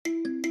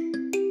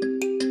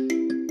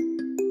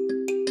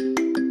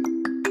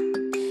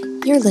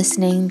You're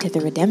listening to the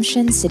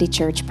Redemption City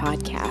Church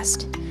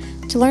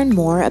podcast. To learn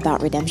more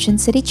about Redemption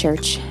City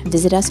Church,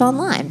 visit us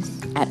online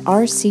at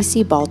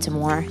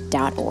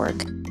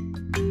rccbaltimore.org.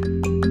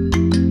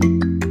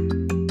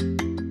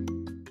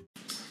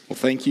 Well,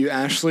 thank you,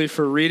 Ashley,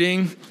 for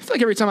reading. I feel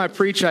like every time I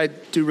preach, I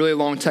do really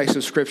long texts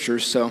of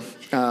scriptures,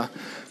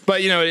 but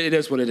it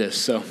is what it is.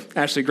 So,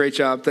 Ashley, great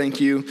job. Thank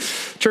you.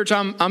 Church,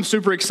 I'm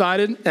super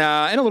excited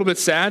and a little bit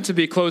sad to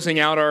be closing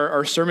out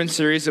our sermon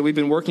series that we've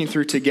been working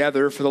through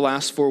together for the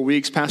last 4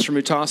 weeks. Pastor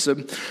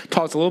Mutasib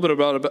talked a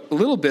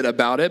little bit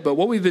about it, but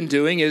what we've been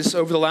doing is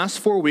over the last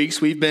 4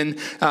 weeks, we've been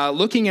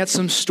looking at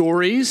some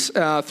stories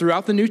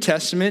throughout the New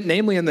Testament,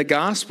 namely in the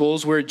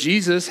Gospels, where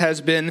Jesus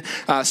has been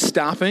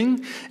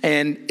stopping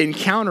and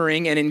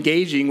encountering and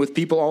engaging with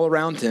people all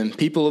around him,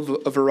 people of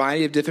a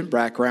variety of different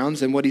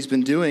backgrounds, and what he's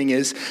been doing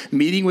is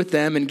meeting with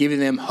them and giving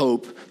them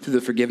hope through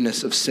the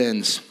forgiveness of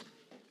sins.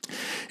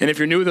 And if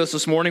you're new with us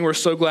this morning, we're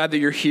so glad that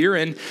you're here.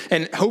 And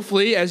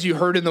hopefully, as you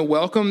heard in the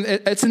welcome,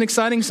 it's an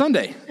exciting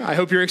Sunday. I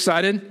hope you're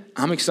excited.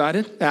 I'm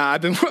excited.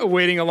 I've been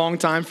waiting a long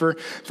time for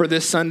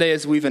this Sunday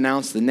as we've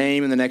announced the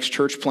name and the next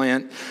church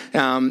plant.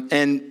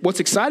 And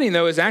what's exciting,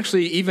 though, is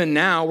actually even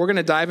now we're going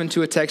to dive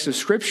into a text of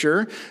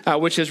Scripture,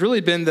 which has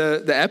really been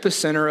the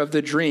epicenter of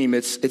the dream.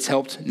 It's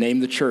helped name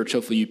the church.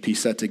 Hopefully you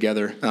piece that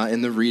together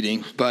in the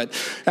reading. But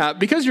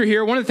because you're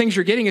here, one of the things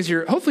you're getting is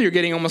hopefully you're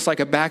getting almost like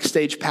a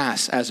backstage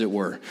pass, as it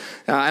were.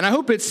 And I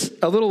hope it's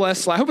a little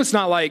less, I hope it's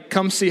not like,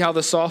 come see how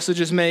the sausage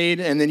is made,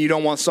 and then you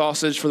don't want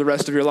sausage for the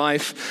rest of your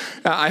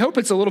life. I hope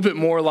it's a little bit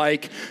more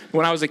like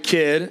when I was a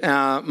kid,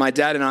 my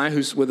dad and I,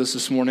 who's with us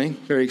this morning,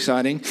 very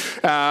exciting,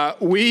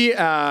 we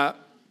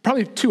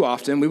probably too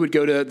often, we would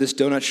go to this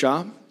donut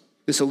shop,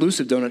 this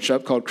elusive donut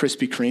shop called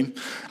Krispy Kreme.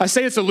 I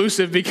say it's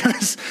elusive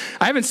because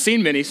I haven't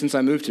seen many since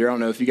I moved here. I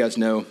don't know if you guys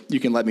know. You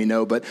can let me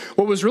know. But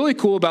what was really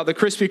cool about the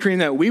Krispy Kreme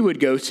that we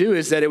would go to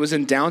is that it was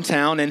in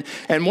downtown, and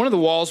one of the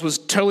walls was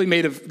totally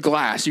made of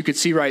glass. You could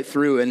see right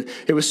through, and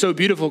it was so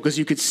beautiful because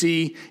you could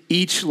see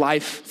each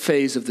life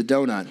phase of the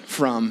donut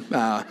from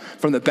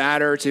the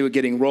batter to it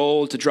getting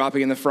rolled to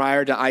dropping in the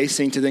fryer to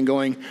icing to then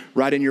going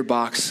right in your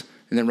box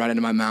and then right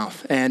into my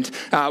mouth. And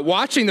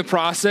watching the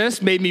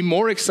process made me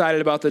more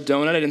excited about the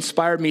donut. It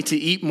inspired me to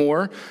eat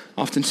more,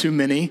 often too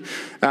many.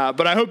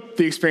 But I hope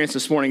the experience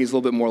this morning is a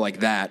little bit more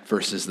like that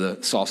versus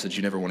the sausage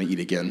you never want to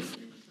eat again.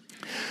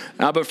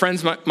 But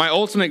friends, my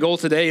ultimate goal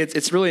today,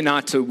 it's really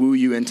not to woo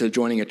you into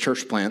joining a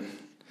church plant.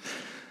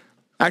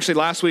 Actually,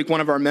 last week,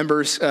 one of our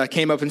members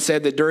came up and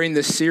said that during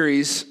this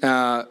series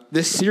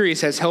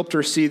has helped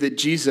her see that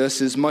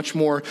Jesus is much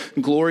more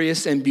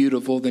glorious and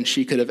beautiful than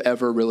she could have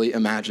ever really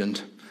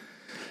imagined.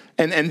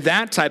 And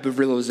that type of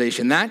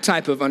realization, that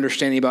type of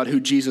understanding about who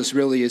Jesus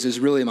really is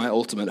really my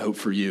ultimate hope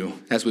for you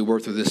as we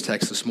work through this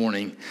text this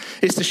morning,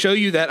 is to show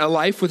you that a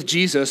life with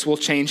Jesus will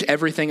change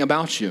everything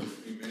about you.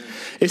 Amen.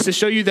 It's to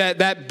show you that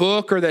that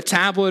book or the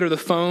tablet or the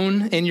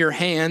phone in your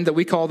hand that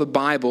we call the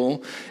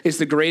Bible is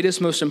the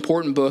greatest, most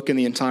important book in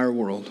the entire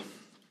world.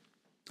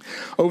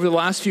 Over the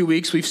last few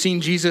weeks, we've seen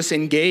Jesus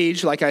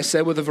engage, like I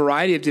said, with a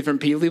variety of different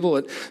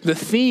people. The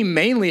theme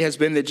mainly has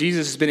been that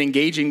Jesus has been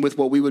engaging with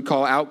what we would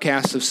call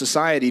outcasts of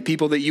society,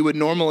 people that you would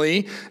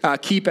normally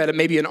keep at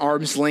maybe an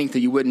arm's length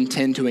that you wouldn't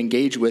tend to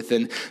engage with.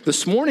 And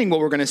this morning, what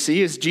we're going to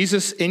see is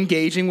Jesus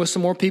engaging with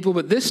some more people,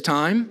 but this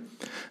time,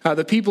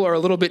 the people are a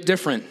little bit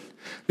different.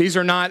 These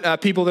are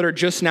not people that are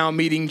just now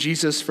meeting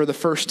Jesus for the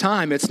first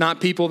time. It's not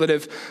people that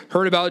have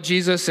heard about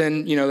Jesus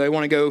and, they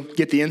want to go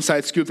get the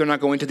inside scoop. They're not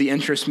going to the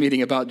interest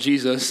meeting about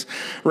Jesus.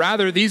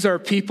 Rather, these are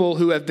people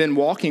who have been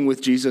walking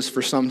with Jesus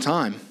for some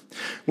time.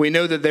 We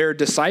know that they're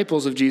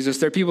disciples of Jesus.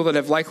 They're people that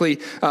have likely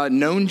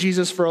known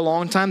Jesus for a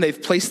long time.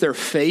 They've placed their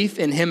faith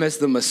in him as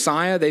the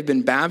Messiah. They've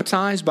been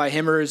baptized by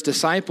him or his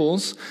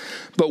disciples.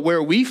 But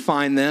where we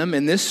find them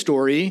in this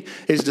story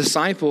is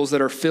disciples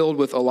that are filled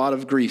with a lot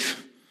of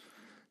grief.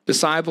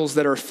 Disciples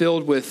that are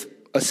filled with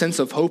a sense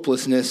of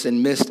hopelessness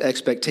and missed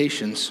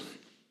expectations.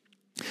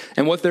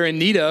 And what they're in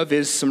need of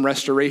is some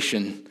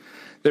restoration.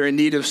 They're in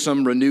need of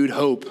some renewed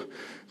hope.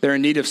 They're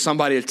in need of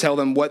somebody to tell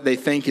them what they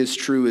think is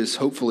true is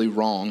hopefully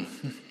wrong.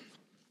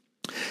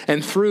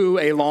 And through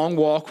a long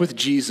walk with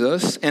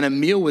Jesus and a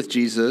meal with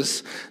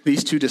Jesus,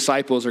 these two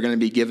disciples are going to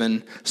be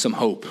given some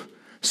hope,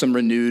 some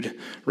renewed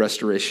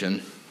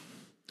restoration.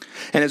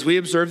 And as we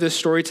observe this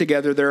story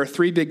together, there are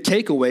three big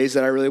takeaways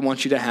that I really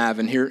want you to have,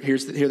 and here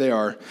they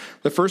are.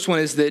 The first one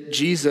is that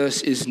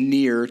Jesus is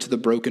near to the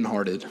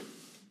brokenhearted.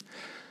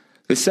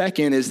 The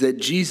second is that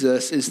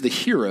Jesus is the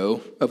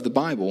hero of the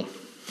Bible.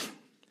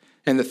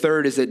 And the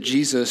third is that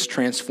Jesus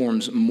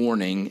transforms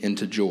mourning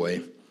into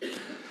joy.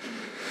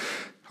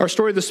 Our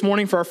story this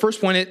morning for our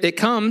first one, it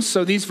comes,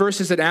 so these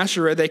verses that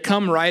Asher read, they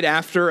come right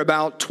after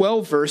about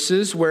 12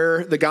 verses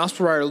where the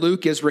gospel writer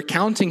Luke is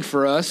recounting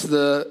for us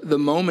the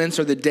moments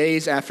or the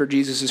days after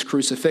Jesus'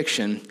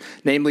 crucifixion,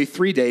 namely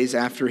 3 days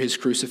after his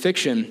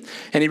crucifixion.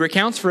 And he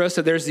recounts for us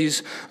that there's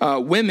these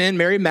women,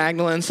 Mary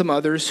Magdalene and some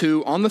others,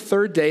 who on the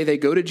third day, they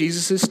go to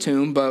Jesus'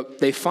 tomb, but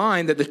they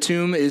find that the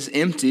tomb is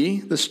empty,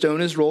 the stone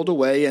is rolled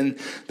away, and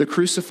the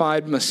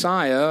crucified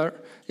Messiah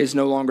is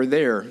no longer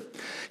there.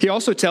 He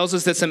also tells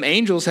us that some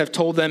angels have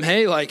told them,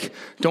 hey, like,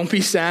 don't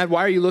be sad.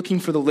 Why are you looking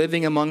for the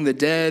living among the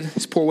dead?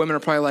 These poor women are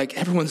probably like,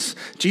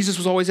 Jesus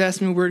was always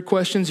asking me weird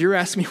questions. You're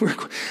asking me weird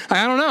questions.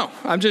 I don't know.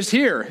 I'm just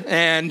here.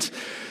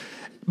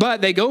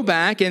 But they go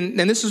back, and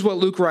this is what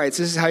Luke writes.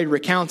 This is how he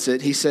recounts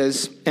it. He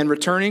says, and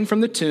returning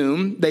from the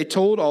tomb, they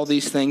told all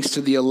these things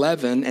to the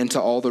 11 and to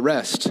all the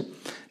rest.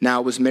 Now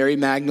it was Mary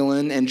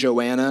Magdalene and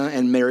Joanna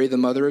and Mary, the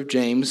mother of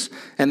James,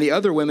 and the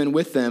other women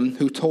with them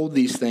who told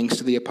these things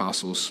to the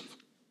apostles.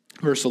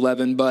 Verse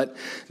 11, but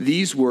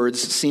these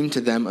words seemed to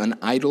them an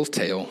idle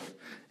tale,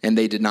 and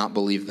they did not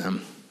believe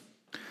them.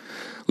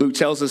 Luke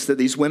tells us that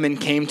these women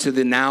came to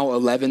the now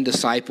 11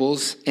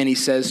 disciples, and he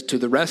says to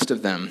the rest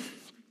of them.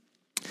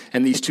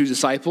 And these two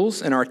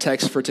disciples in our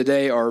text for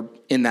today are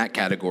in that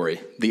category,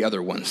 the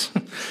other ones.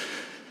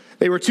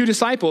 They were two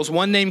disciples,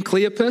 one named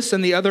Cleopas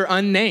and the other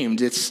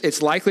unnamed.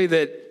 It's likely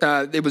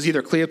that it was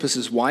either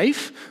Cleopas's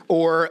wife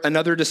or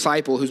another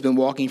disciple who's been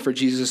walking for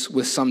Jesus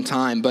with some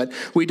time. But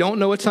we don't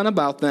know a ton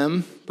about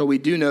them, but we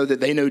do know that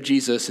they know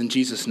Jesus and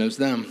Jesus knows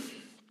them.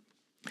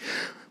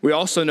 We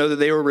also know that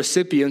they were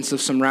recipients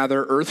of some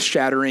rather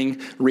earth-shattering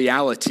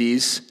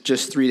realities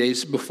just 3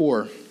 days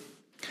before,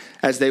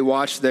 as they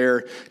watched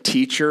their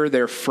teacher,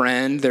 their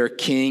friend, their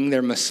king,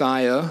 their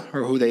Messiah,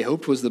 or who they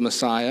hoped was the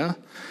Messiah,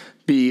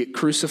 be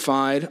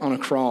crucified on a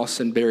cross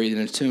and buried in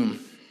a tomb.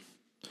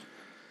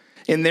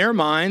 In their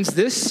minds,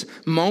 this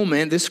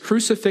moment, this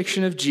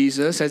crucifixion of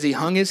Jesus as he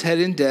hung his head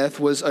in death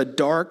was a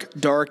dark,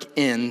 dark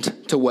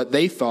end to what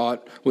they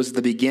thought was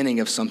the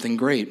beginning of something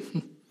great.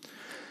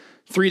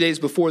 3 days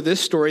before this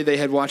story, they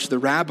had watched the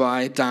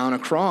rabbi die on a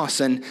cross,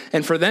 and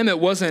for them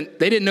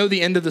they didn't know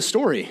the end of the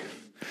story.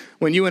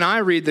 When you and I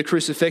read the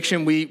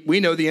crucifixion, we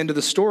know the end of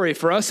the story.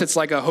 For us, it's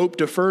like a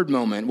hope-deferred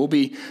moment. We'll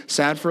be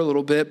sad for a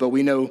little bit, but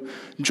we know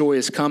joy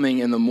is coming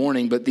in the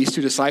morning. But these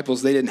two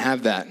disciples, they didn't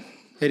have that.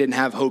 They didn't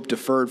have hope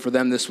deferred. For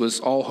them, this was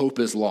all hope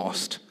is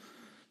lost.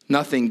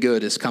 Nothing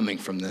good is coming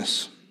from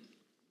this.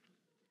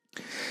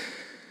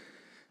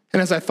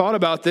 And as I thought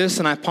about this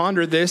and I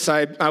pondered this,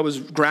 I was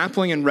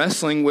grappling and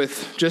wrestling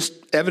with just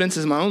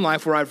evidences in my own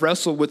life where I've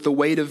wrestled with the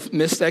weight of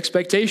missed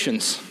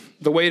expectations.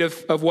 The weight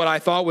of what I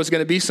thought was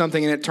going to be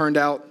something and it turned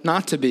out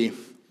not to be.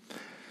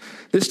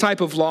 This type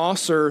of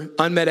loss or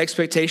unmet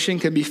expectation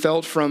can be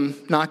felt from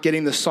not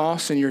getting the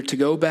sauce in your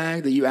to-go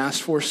bag that you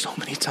asked for so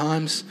many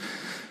times.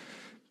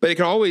 But it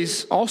can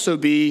always also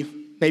be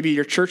maybe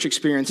your church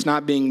experience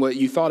not being what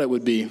you thought it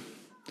would be.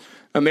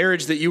 A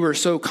marriage that you were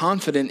so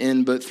confident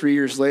in, but 3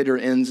 years later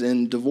ends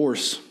in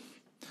divorce.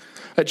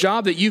 A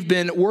job that you've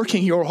been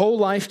working your whole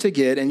life to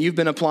get, and you've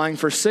been applying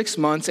for 6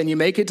 months, and you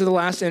make it to the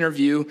last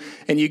interview,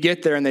 and you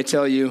get there, and they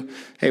tell you,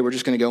 hey, we're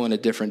just going to go in a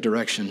different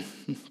direction.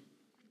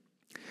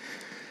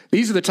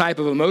 These are the type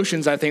of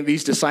emotions I think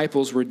these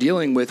disciples were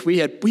dealing with.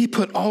 We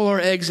put all our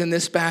eggs in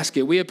this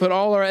basket. We had put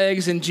all our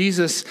eggs in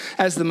Jesus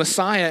as the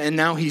Messiah, and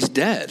now he's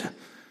dead.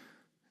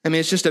 I mean,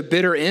 it's just a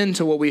bitter end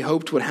to what we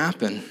hoped would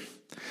happen.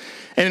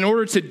 And in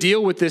order to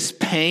deal with this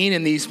pain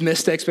and these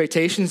missed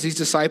expectations, these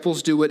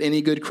disciples do what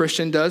any good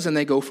Christian does, and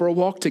they go for a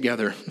walk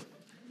together.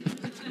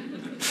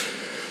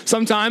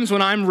 Sometimes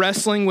when I'm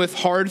wrestling with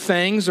hard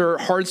things or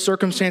hard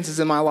circumstances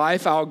in my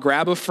life, I'll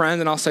grab a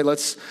friend and I'll say,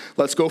 let's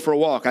go for a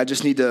walk. I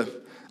just need to,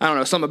 I don't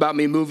know, something about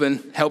me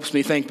moving helps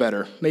me think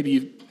better. Maybe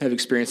you have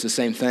experienced the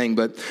same thing.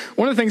 But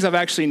one of the things I've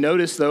actually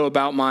noticed, though,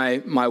 about my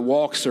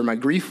walks or my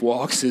grief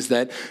walks is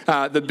that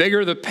the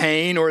bigger the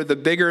pain or the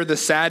bigger the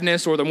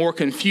sadness or the more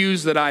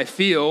confused that I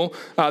feel,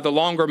 the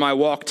longer my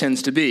walk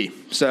tends to be.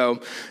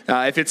 So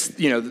if it's,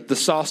 the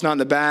sauce not in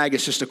the bag,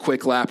 it's just a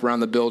quick lap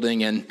around the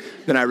building, and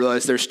then I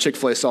realize there's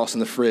Chick-fil-A sauce in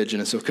the fridge,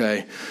 and it's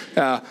okay.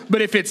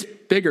 But if it's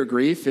bigger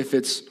grief, if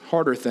it's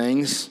harder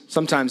things,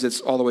 sometimes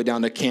it's all the way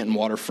down to Canton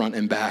Waterfront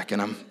and back,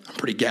 and I'm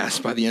pretty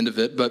gassed by the end of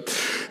it. But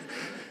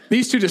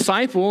these two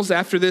disciples,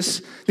 after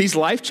these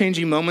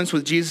life-changing moments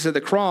with Jesus at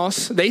the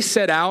cross, they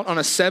set out on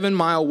a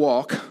 7-mile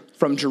walk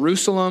from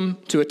Jerusalem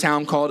to a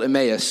town called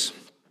Emmaus.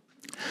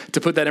 To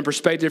put that in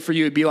perspective for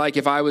you, it'd be like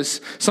if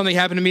something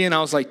happened to me and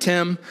I was like,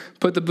 Tim,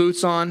 put the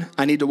boots on.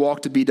 I need to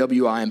walk to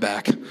BWI and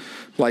back.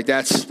 Like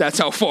that's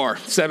how far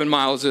 7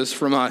 miles is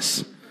from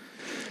us.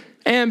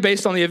 And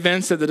based on the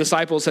events that the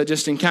disciples had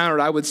just encountered,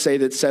 I would say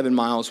that 7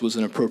 miles was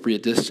an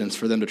appropriate distance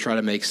for them to try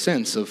to make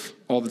sense of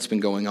all that's been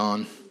going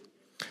on.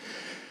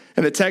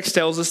 And the text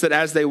tells us that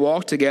as they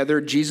walk together,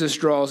 Jesus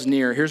draws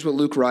near. Here's what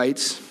Luke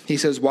writes. He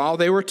says, while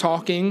they were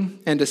talking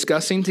and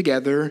discussing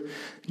together,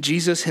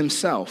 Jesus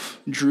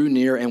himself drew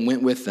near and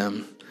went with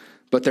them,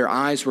 but their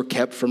eyes were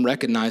kept from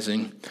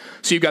recognizing.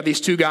 So you've got these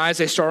two guys,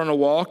 they start on a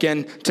walk,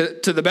 and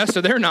to the best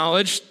of their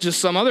knowledge, just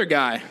some other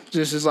guy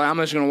just is like, I'm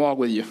just going to walk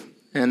with you.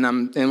 And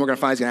we're going to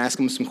find he's going to ask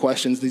him some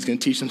questions, and he's going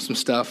to teach them some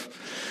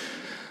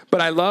stuff.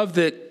 But I love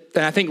that.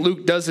 And I think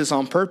Luke does this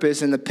on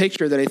purpose, and the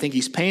picture that I think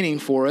he's painting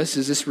for us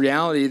is this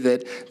reality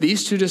that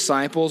these two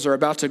disciples are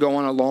about to go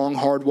on a long,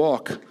 hard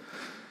walk.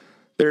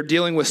 They're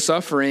dealing with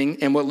suffering,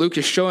 and what Luke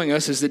is showing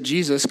us is that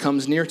Jesus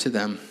comes near to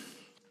them.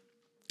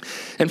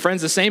 And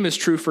friends, the same is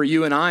true for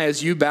you and I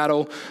as you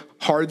battle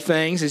hard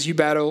things, as you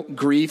battle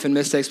grief and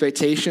missed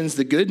expectations.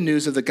 The good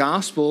news of the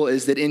gospel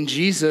is that in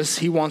Jesus,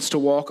 he wants to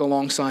walk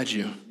alongside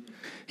you.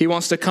 He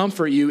wants to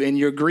comfort you in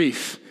your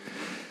grief.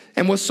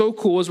 And what's so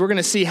cool is we're going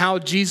to see how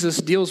Jesus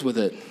deals with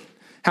it,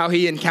 how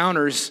he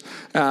encounters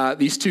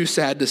these two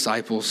sad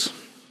disciples.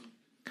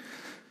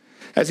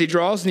 As he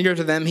draws near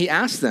to them, he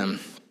asks them,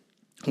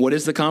 "What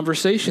is the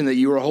conversation that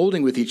you are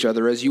holding with each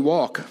other as you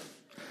walk?"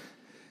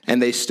 And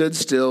they stood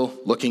still,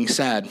 looking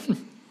sad.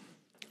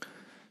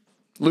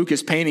 Luke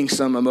is painting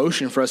some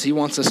emotion for us. He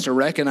wants us to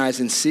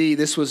recognize and see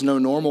this was no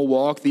normal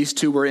walk. These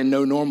two were in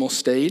no normal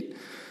state.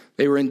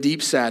 They were in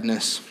deep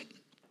sadness.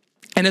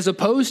 And as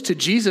opposed to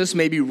Jesus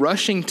maybe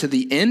rushing to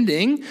the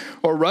ending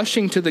or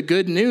rushing to the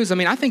good news,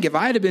 I think if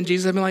I had been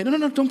Jesus, I'd be like,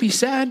 no, don't be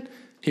sad.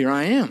 Here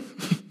I am.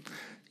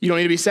 You don't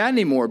need to be sad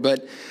anymore.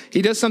 But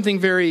he does something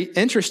very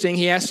interesting.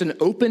 He asks an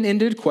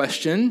open-ended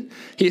question.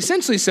 He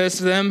essentially says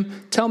to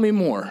them, "Tell me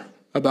more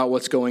about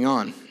what's going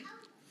on."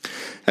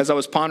 As I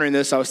was pondering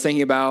this, I was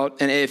thinking about,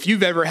 and if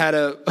you've ever had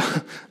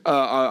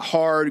a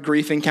hard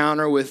grief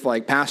encounter with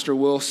like Pastor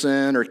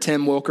Wilson or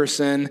Tim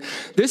Wilkerson,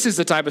 this is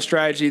the type of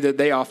strategy that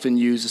they often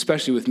use,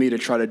 especially with me, to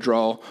try to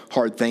draw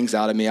hard things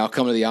out of me. I'll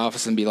come to the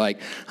office and be like,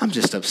 "I'm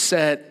just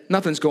upset.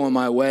 Nothing's going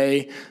my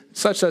way,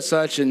 such.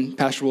 And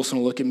Pastor Wilson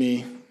will look at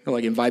me, he'll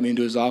like invite me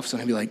into his office,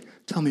 and he'll be like,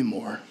 "Tell me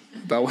more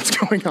about what's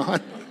going on."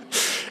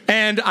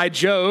 And I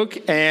joke,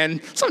 and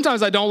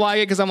sometimes I don't like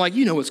it because I'm like,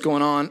 "You know what's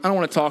going on. I don't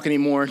want to talk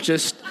anymore.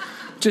 Just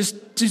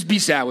be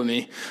sad with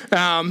me."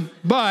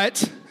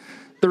 But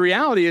the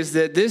reality is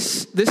that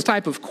this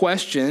type of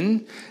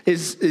question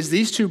is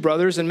these two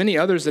brothers and many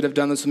others that have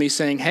done this with me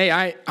saying, "Hey,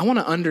 I want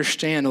to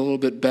understand a little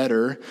bit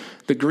better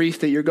the grief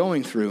that you're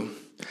going through."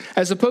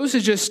 As opposed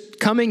to just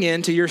coming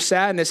into your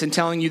sadness and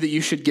telling you that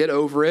you should get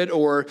over it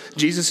or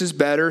Jesus is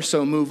better,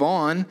 so move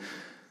on.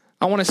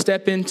 I want to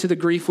step into the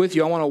grief with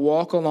you. I want to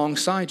walk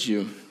alongside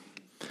you.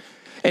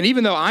 And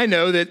even though I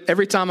know that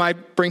every time I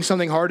bring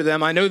something hard to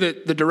them, I know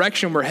that the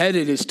direction we're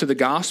headed is to the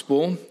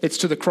gospel. It's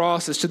to the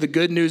cross. It's to the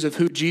good news of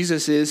who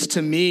Jesus is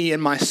to me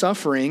and my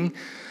suffering.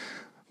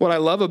 What I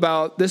love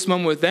about this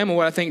moment with them and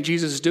what I think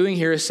Jesus is doing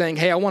here is saying,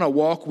 "Hey, I want to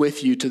walk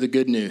with you to the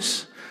good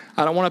news.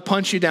 I don't want to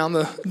punch you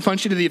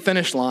to the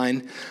finish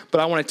line,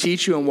 but I want to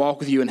teach you and walk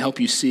with you and help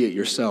you see it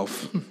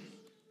yourself."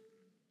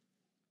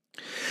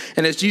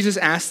 And as Jesus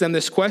asked them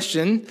this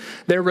question,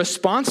 their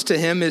response to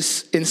him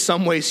is in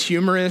some ways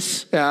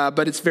humorous,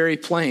 but it's very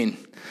plain.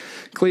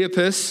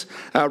 Cleopas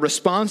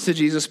responds to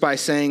Jesus by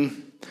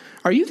saying,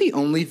 "Are you the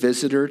only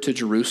visitor to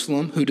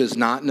Jerusalem who does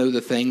not know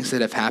the things that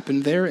have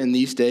happened there in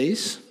these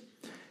days?"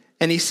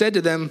 And he said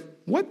to them,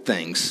 "What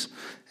things?"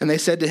 And they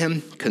said to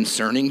him,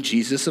 "Concerning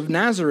Jesus of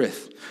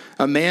Nazareth,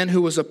 a man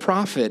who was a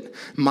prophet,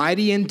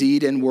 mighty in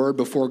deed and word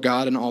before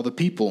God and all the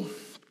people."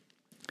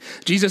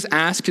 Jesus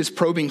asked his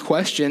probing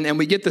question, and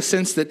we get the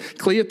sense that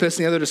Cleopas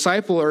and the other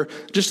disciple are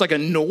just like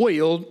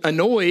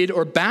annoyed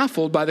or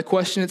baffled by the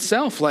question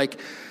itself. Like,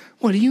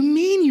 "What do you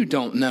mean you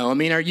don't know?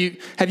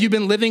 Have you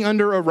been living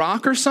under a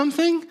rock or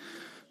something?"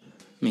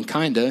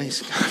 Kinda.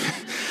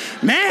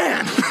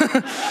 Man!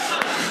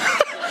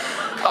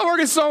 I'm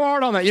working so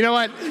hard on that. You know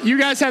what? You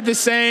guys had the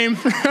same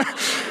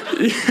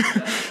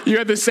you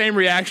had the same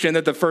reaction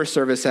that the first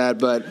service had,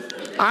 but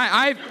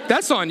I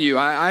that's on you.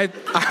 I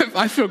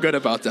feel good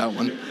about that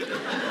one.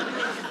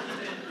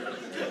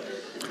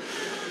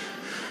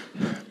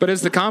 But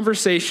as the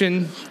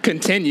conversation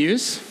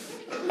continues,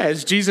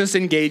 as Jesus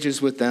engages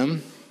with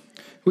them,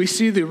 we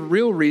see the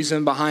real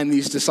reason behind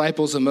these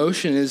disciples'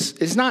 emotion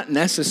is not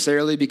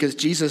necessarily because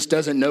Jesus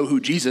doesn't know who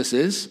Jesus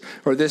is,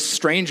 or this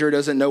stranger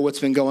doesn't know what's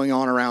been going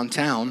on around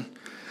town.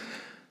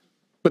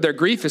 But their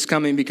grief is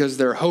coming because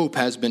their hope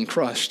has been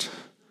crushed.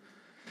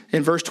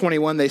 In verse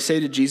 21, they say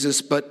to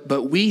Jesus,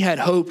 but we had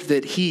hoped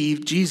that he,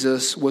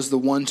 Jesus, was the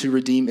one to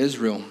redeem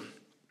Israel.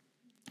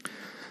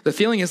 The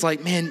feeling is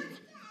like, man,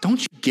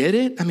 don't you get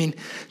it?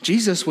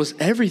 Jesus was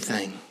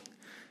everything.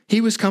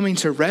 He was coming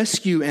to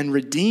rescue and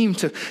redeem,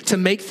 to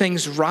make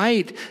things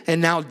right.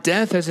 And now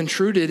death has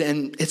intruded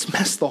and it's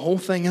messed the whole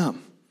thing up.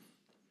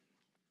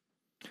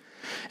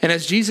 And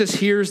as Jesus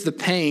hears the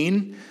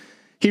pain,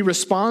 he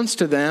responds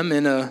to them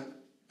in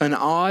an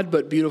odd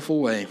but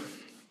beautiful way.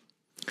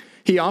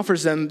 He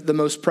offers them the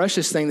most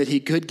precious thing that he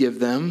could give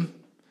them,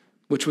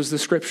 which was the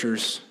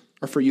scriptures,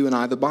 or for you and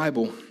I, the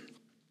Bible.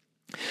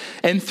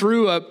 And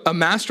through a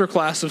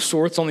masterclass of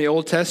sorts on the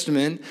Old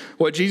Testament,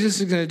 what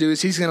Jesus is going to do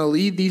is he's going to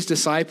lead these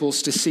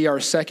disciples to see our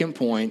second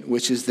point,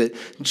 which is that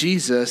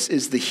Jesus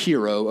is the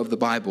hero of the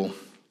Bible.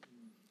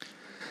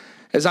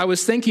 As I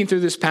was thinking through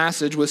this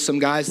passage with some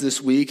guys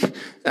this week,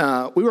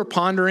 we were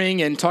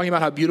pondering and talking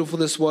about how beautiful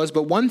this was,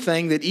 but one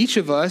thing that each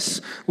of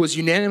us was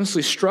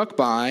unanimously struck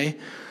by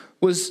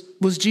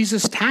was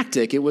Jesus'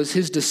 tactic. It was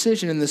his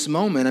decision in this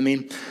moment. I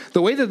mean,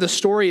 the way that the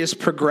story is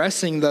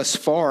progressing thus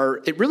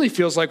far, it really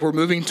feels like we're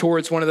moving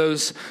towards one of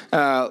those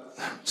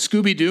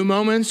Scooby-Doo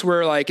moments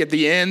where, like, at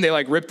the end, they,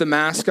 like, rip the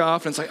mask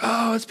off, and it's like,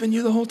 oh, it's been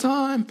you the whole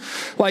time.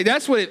 Like,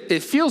 that's what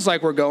it feels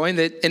like we're going,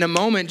 that in a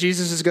moment,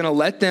 Jesus is going to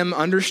let them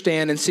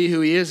understand and see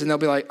who he is, and they'll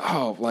be like,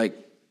 oh, like,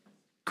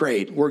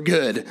 great, we're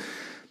good.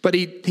 But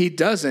he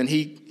doesn't.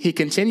 He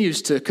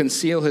continues to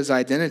conceal his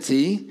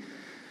identity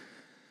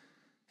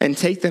and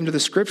take them to the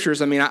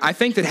scriptures. I mean, I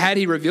think that had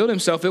he revealed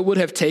himself, it would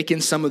have taken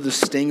some of the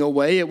sting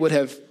away. It would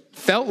have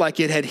felt like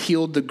it had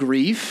healed the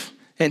grief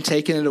and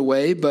taken it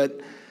away.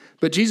 But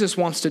Jesus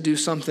wants to do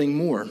something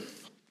more.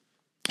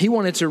 He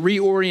wanted to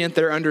reorient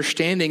their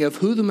understanding of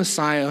who the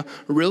Messiah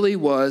really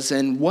was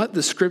and what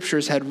the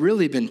scriptures had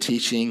really been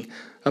teaching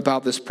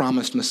about this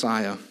promised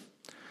Messiah.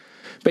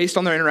 Based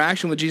on their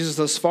interaction with Jesus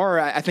thus far,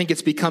 I think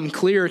it's become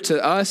clear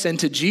to us and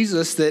to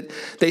Jesus that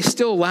they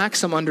still lack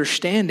some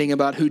understanding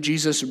about who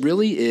Jesus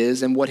really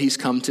is and what he's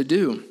come to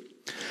do.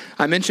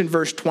 I mentioned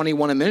verse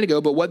 21 a minute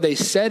ago, but what they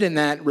said in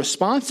that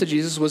response to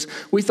Jesus was,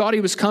 we thought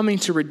he was coming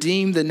to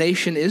redeem the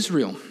nation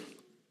Israel.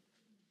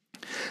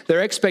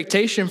 Their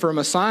expectation for a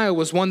Messiah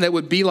was one that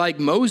would be like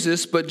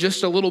Moses, but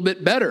just a little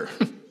bit better.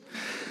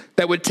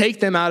 That would take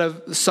them out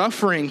of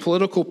suffering,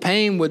 political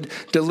pain, would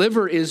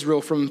deliver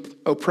Israel from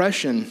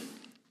oppression.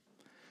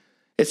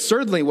 It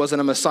certainly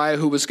wasn't a Messiah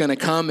who was going to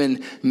come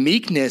in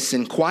meekness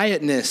and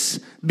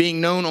quietness,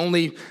 being known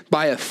only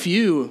by a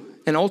few,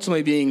 and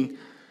ultimately being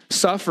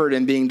suffered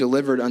and being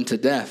delivered unto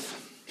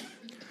death.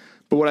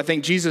 But what I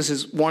think Jesus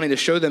is wanting to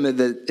show them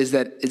is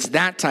that it's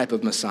that type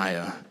of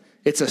Messiah.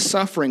 It's a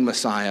suffering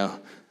Messiah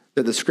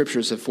that the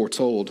scriptures have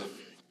foretold.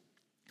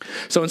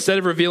 So instead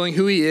of revealing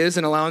who he is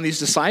and allowing these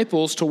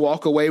disciples to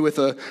walk away with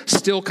a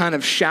still kind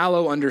of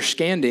shallow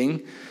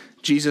understanding,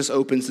 Jesus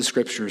opens the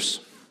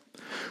scriptures.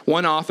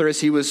 One author,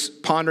 as he was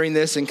pondering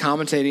this and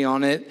commentating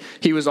on it,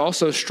 he was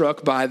also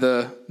struck by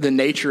the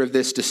nature of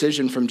this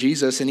decision from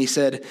Jesus. And he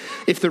said,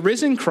 if the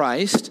risen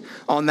Christ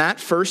on that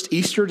first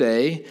Easter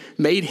day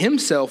made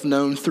himself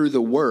known through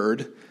the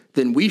word,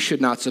 then we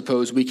should not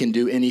suppose we can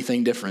do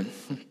anything different.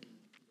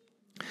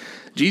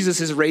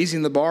 Jesus is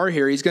raising the bar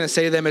here. He's going to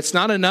say to them, it's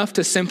not enough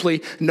to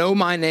simply know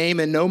my name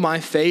and know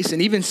my face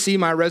and even see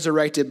my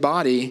resurrected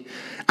body.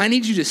 I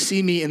need you to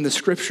see me in the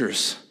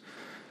scriptures,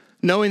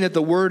 knowing that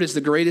the word is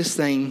the greatest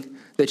thing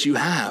that you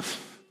have,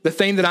 the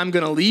thing that I'm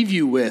going to leave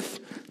you with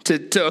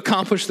to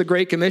accomplish the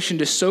Great Commission,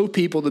 to show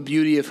people the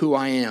beauty of who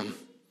I am.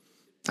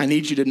 I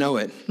need you to know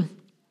it.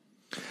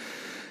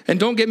 And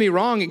don't get me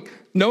wrong,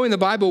 knowing the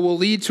Bible will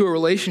lead to a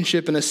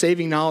relationship and a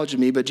saving knowledge of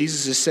me, but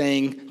Jesus is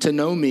saying to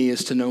know me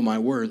is to know my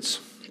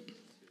words.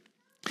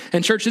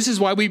 And church, this is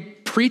why we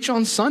preach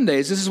on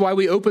Sundays. This is why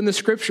we open the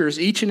scriptures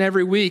each and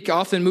every week,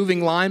 often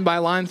moving line by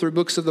line through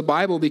books of the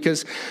Bible,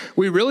 because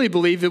we really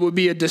believe it would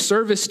be a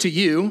disservice to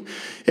you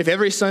if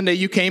every Sunday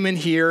you came in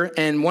here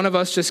and one of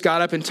us just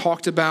got up and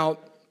talked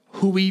about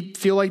who we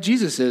feel like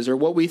Jesus is or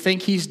what we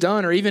think he's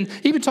done, or even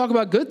talk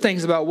about good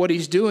things about what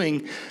he's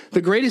doing.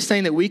 The greatest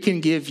thing that we can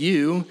give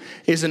you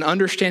is an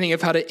understanding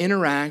of how to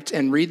interact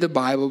and read the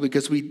Bible,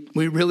 because we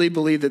really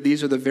believe that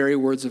these are the very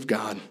words of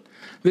God.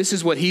 This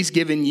is what he's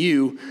given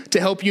you to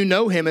help you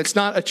know him. It's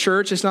not a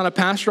church, it's not a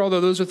pastor,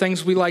 although those are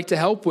things we like to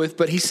help with,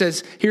 but he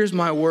says, here's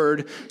my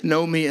word,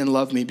 know me and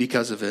love me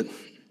because of it.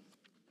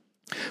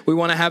 We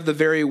want to have the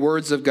very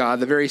words of God,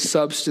 the very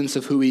substance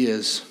of who he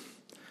is.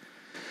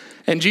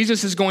 And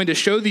Jesus is going to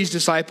show these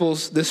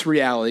disciples this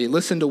reality.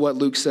 Listen to what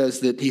Luke says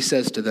that he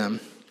says to them.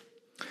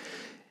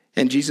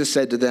 And Jesus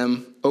said to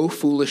them, O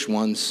foolish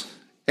ones,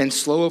 and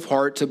slow of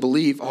heart to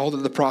believe all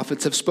that the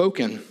prophets have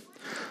spoken.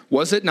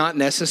 Was it not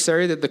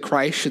necessary that the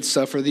Christ should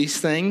suffer these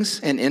things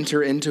and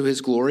enter into his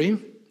glory?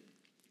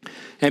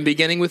 And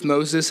beginning with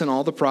Moses and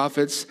all the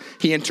prophets,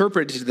 he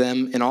interpreted to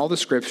them in all the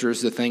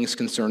scriptures the things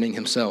concerning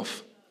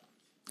himself.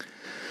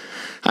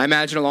 I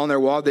imagine along their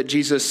walk that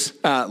Jesus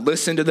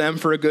listened to them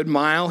for a good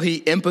mile.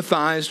 He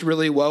empathized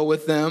really well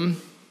with them.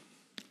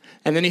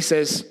 And then he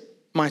says,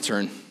 my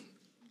turn.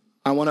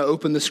 I want to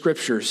open the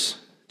scriptures,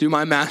 do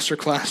my master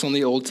class on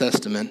the Old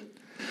Testament.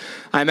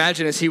 I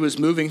imagine as he was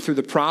moving through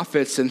the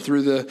prophets and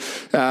through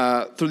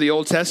the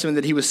Old Testament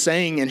that he was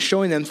saying and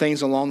showing them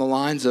things along the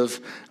lines of,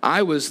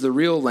 I was the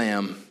real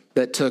lamb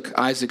that took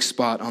Isaac's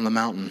spot on the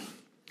mountain.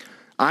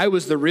 I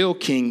was the real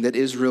king that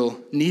Israel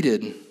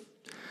needed.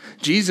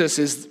 Jesus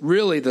is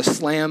really the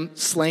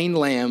slain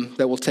lamb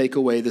that will take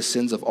away the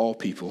sins of all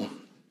people.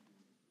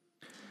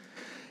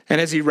 And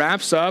as he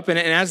wraps up, and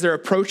as they're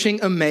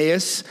approaching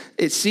Emmaus,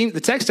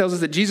 the text tells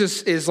us that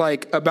Jesus is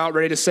like about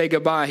ready to say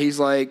goodbye. He's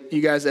like,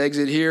 you guys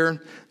exit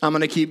here, I'm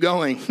going to keep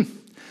going.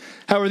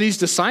 However, these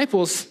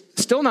disciples,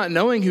 still not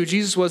knowing who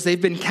Jesus was,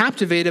 they've been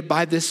captivated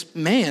by this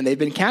man. They've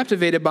been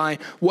captivated by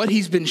what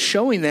he's been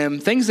showing them,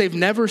 things they've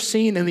never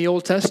seen in the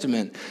Old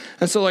Testament.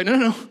 And so like,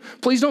 no,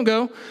 please don't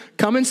go.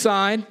 Come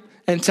inside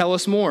and tell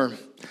us more.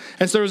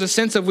 And so there was a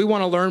sense of we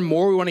want to learn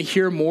more, we want to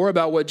hear more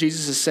about what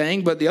Jesus is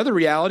saying. But the other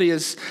reality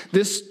is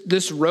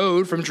this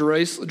road from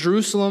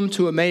Jerusalem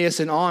to Emmaus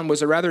and on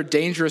was a rather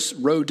dangerous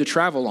road to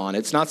travel on.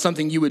 It's not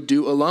something you would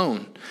do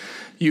alone.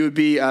 You would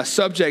be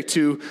subject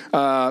to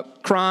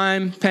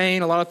crime,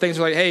 pain, a lot of things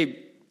are like, hey,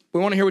 we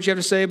want to hear what you have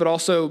to say, but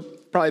also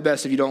probably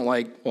best if you don't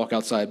walk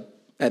outside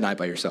at night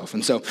by yourself.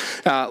 And so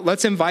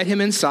let's invite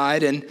him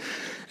inside. And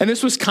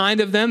this was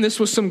kind of them. This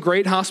was some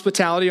great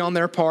hospitality on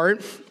their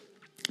part.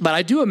 But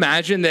I do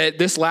imagine that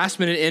this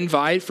last-minute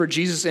invite for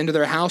Jesus into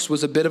their house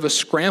was a bit of a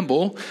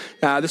scramble.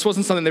 This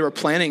wasn't something they were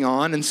planning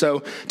on. And so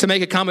to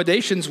make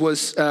accommodations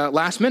was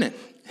last minute.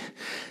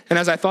 And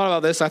as I thought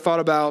about this, I thought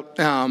about,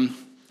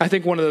 I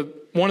think one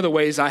of the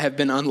ways I have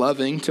been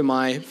unloving to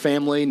my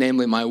family,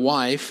 namely my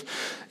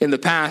wife, in the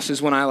past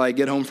is when I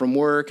get home from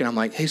work and I'm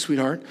like, hey,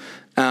 sweetheart,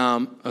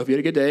 hope you had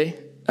a good day.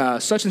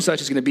 Such and such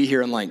is going to be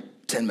here in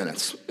 10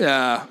 minutes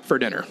for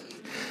dinner.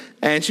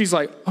 And she's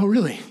like, oh,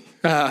 really?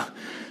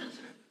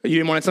 You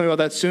didn't want to tell me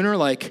about that sooner?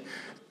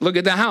 Look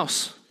at the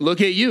house.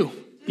 Look at you.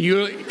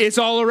 It's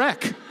all a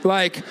wreck.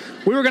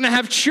 We were going to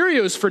have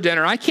Cheerios for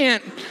dinner. I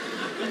can't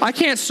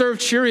serve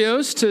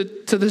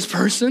Cheerios to this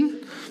person.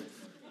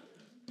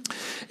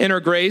 In her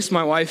grace,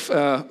 my wife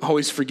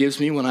always forgives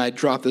me when I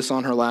drop this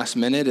on her last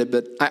minute.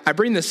 But I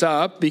bring this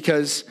up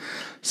because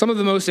some of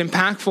the most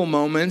impactful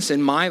moments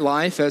in my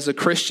life as a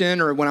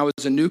Christian or when I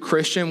was a new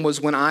Christian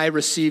was when I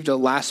received a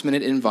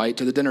last-minute invite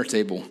to the dinner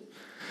table.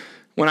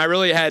 When I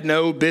really had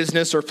no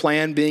business or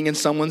plan being in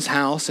someone's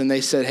house and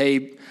they said,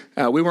 hey,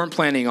 we weren't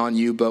planning on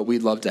you, but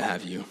we'd love to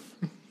have you.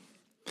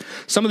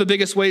 Some of the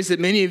biggest ways that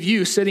many of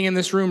you sitting in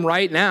this room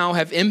right now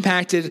have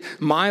impacted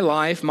my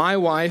life, my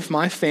wife,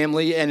 my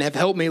family, and have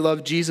helped me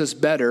love Jesus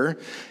better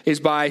is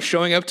by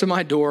showing up to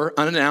my door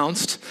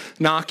unannounced,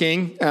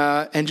 knocking,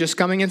 and just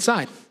coming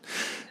inside.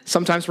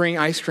 Sometimes bringing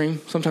ice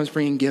cream, sometimes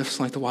bringing gifts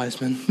like the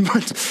wise men.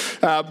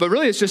 But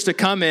really it's just to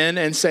come in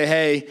and say,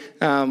 hey,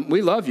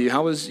 we love you.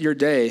 How was your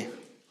day?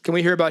 Can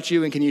we hear about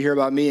you and can you hear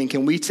about me? And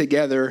can we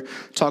together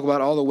talk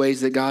about all the ways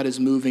that God is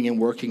moving and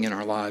working in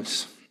our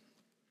lives?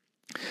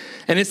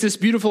 And it's this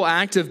beautiful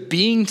act of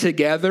being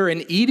together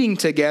and eating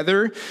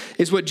together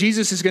is what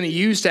Jesus is going to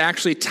use to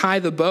actually tie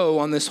the bow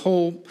on this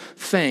whole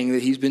thing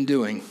that he's been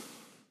doing.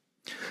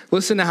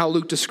 Listen to how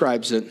Luke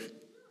describes it.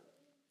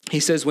 He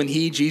says, when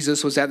he,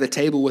 Jesus, was at the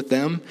table with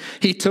them,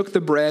 he took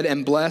the bread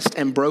and blessed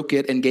and broke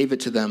it and gave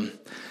it to them.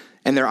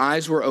 And their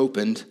eyes were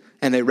opened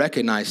and they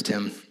recognized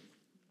him.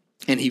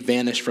 And he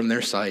vanished from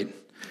their sight.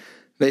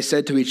 They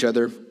said to each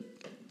other,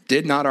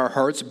 did not our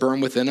hearts burn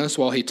within us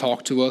while he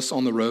talked to us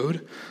on the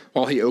road,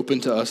 while he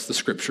opened to us the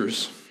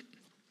scriptures?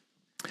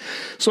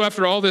 So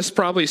after all this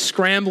probably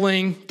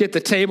scrambling, get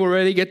the table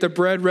ready, get the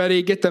bread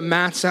ready, get the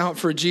mats out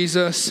for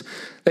Jesus,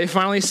 they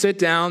finally sit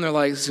down. They're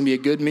like, this is going to be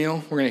a good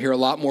meal. We're going to hear a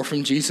lot more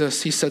from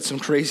Jesus. He said some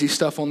crazy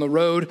stuff on the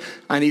road.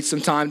 I need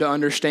some time to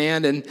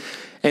understand.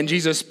 And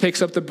Jesus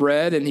picks up the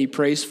bread and he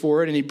prays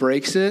for it and he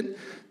breaks it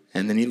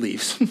and then he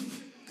leaves.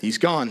 He's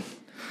gone.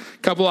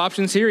 Couple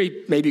options here.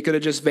 He maybe could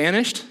have just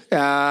vanished.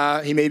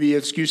 He maybe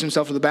excused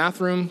himself to the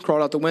bathroom,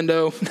 crawled out the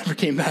window, never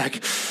came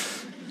back.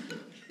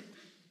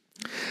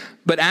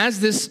 But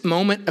as this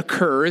moment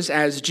occurs,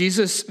 as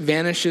Jesus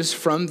vanishes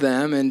from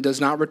them and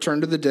does not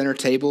return to the dinner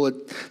table,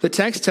 the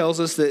text tells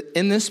us that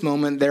in this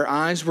moment, their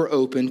eyes were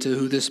open to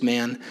who this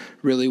man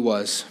really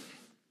was.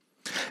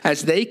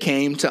 As they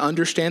came to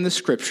understand the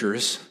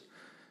scriptures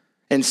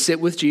and sit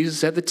with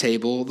Jesus at the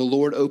table, the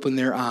Lord opened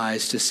their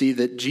eyes to see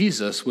that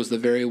Jesus was the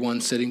very one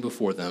sitting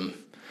before them,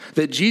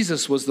 that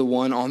Jesus was the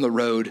one on the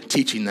road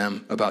teaching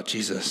them about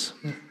Jesus.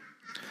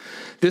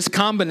 This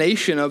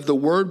combination of the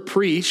word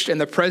preached and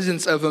the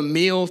presence of a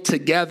meal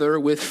together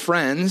with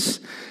friends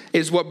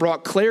is what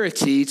brought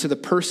clarity to the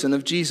person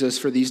of Jesus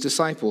for these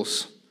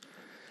disciples.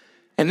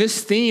 And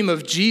this theme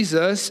of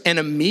Jesus and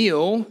a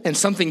meal and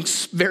something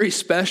very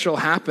special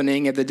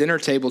happening at the dinner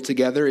table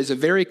together is a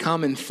very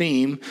common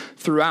theme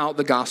throughout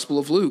the Gospel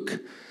of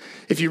Luke.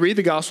 If you read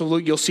the Gospel of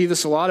Luke, you'll see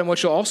this a lot, and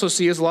what you'll also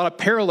see is a lot of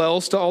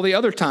parallels to all the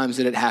other times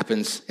that it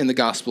happens in the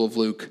Gospel of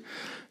Luke.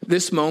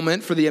 This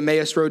moment for the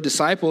Emmaus Road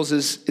disciples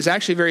is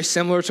actually very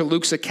similar to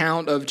Luke's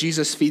account of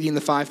Jesus feeding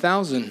the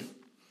 5,000.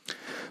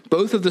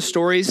 Both of the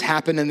stories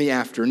happen in the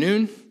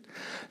afternoon.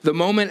 The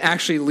moment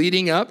actually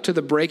leading up to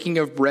the breaking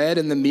of bread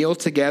and the meal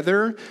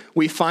together,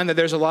 we find that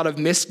there's a lot of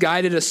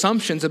misguided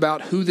assumptions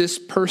about who this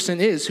person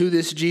is, who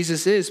this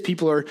Jesus is.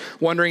 People are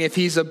wondering if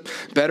he's a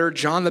better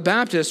John the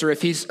Baptist or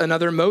if he's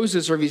another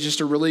Moses or if he's just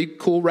a really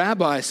cool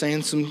rabbi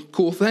saying some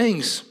cool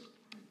things.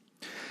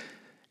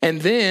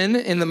 And then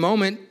in the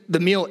moment, the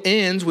meal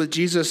ends with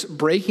Jesus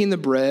breaking the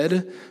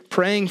bread,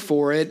 praying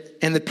for it,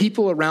 and the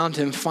people around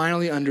him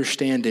finally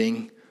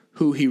understanding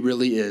who he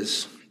really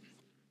is.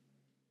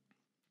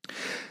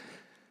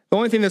 The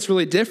only thing that's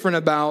really different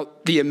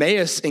about the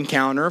Emmaus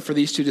encounter for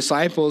these two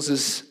disciples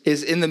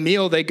is in the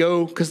meal they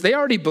go, because they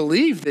already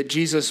believed that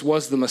Jesus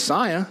was the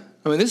Messiah.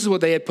 I mean, this is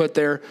what they had put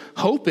their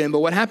hope in. But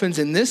what happens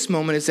in this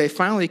moment is they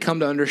finally come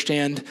to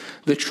understand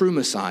the true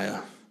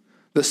Messiah,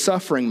 the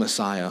suffering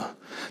Messiah,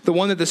 the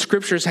one that the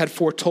scriptures had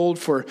foretold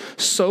for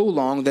so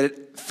long that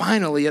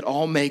it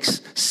all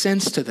makes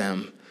sense to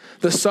them.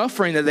 The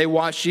suffering that they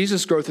watched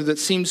Jesus go through that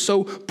seemed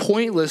so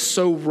pointless,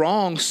 so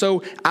wrong,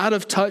 so out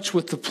of touch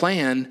with the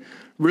plan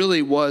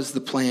really was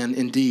the plan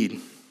indeed.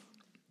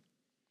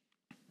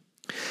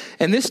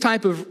 And this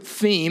type of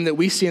theme that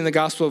we see in the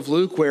Gospel of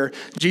Luke, where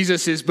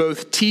Jesus is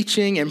both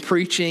teaching and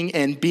preaching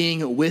and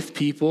being with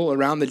people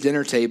around the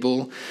dinner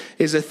table,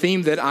 is a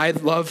theme that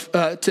I'd love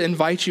to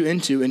invite you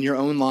into in your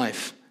own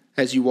life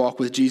as you walk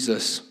with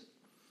Jesus.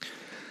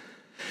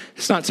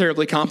 It's not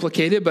terribly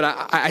complicated, but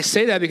I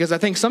say that because I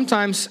think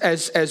sometimes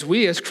as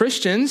we as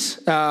Christians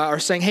are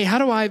saying, hey, how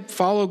do I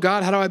follow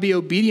God? How do I be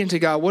obedient to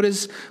God? What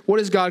is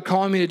God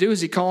calling me to do?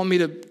 Is he calling me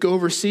to go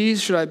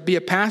overseas? Should I be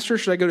a pastor?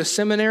 Should I go to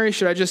seminary?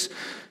 Should I just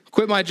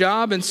quit my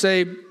job and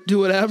say, do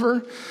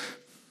whatever?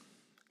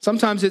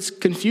 Sometimes it's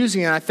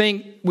confusing, and I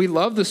think we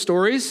love the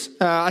stories.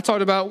 I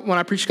talked about, when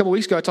I preached a couple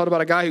weeks ago, I talked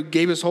about a guy who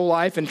gave his whole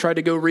life and tried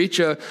to go reach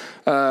a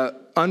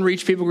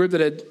unreached people group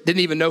that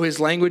didn't even know his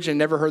language and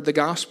never heard the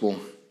gospel.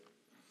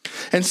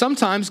 And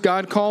sometimes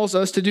God calls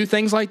us to do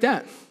things like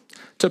that,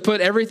 to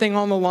put everything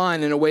on the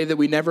line in a way that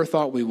we never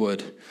thought we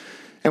would.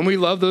 And we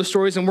love those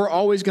stories, and we're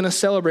always going to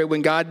celebrate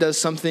when God does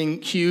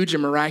something huge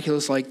and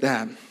miraculous like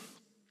that.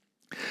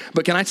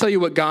 But can I tell you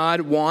what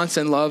God wants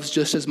and loves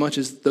just as much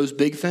as those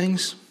big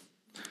things?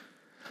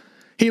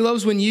 He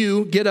loves when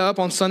you get up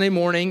on Sunday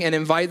morning and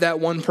invite that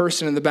one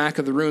person in the back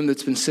of the room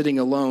that's been sitting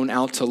alone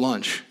out to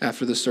lunch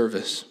after the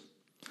service.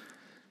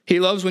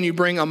 He loves when you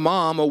bring a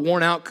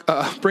worn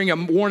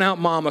out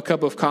mom a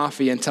cup of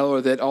coffee and tell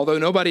her that although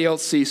nobody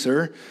else sees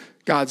her,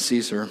 God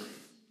sees her,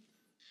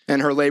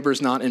 and her labor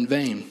is not in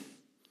vain.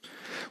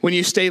 When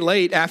you stay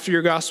late after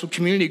your gospel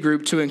community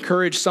group to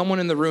encourage someone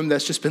in the room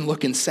that's just been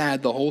looking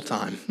sad the whole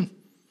time.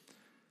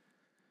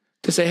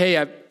 To say,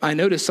 hey, I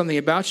noticed something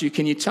about you.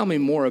 Can you tell me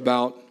more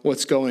about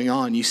what's going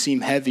on? You seem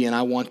heavy, and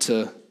I want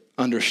to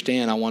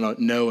understand. I want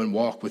to know and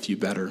walk with you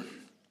better.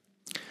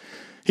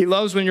 He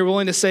loves when you're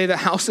willing to say the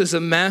house is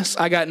a mess.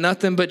 I got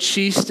nothing but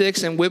cheese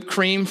sticks and whipped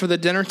cream for the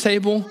dinner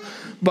table,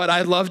 but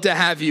I'd love to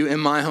have you in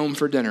my home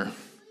for dinner.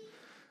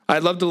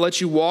 I'd love to let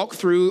you walk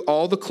through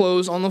all the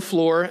clothes on the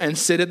floor and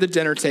sit at the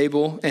dinner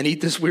table and eat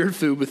this weird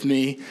food with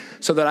me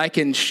so that I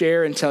can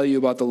share and tell you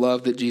about the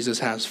love that Jesus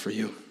has for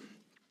you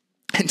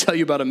and tell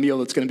you about a meal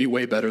that's going to be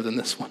way better than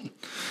this one.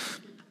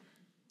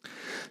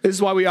 This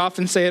is why we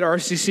often say at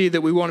RCC that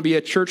we want to be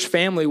a church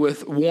family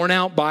with worn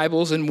out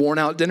Bibles and worn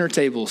out dinner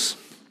tables,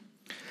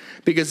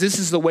 because this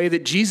is the way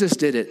that Jesus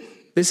did it.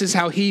 This is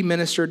how he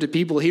ministered to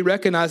people. He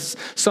recognized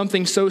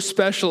something so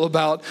special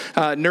about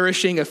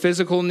nourishing a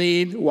physical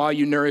need while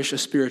you nourish a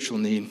spiritual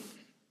need.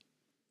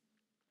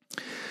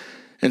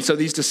 And so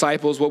these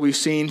disciples, what we've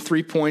seen,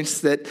 3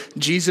 points: that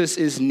Jesus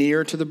is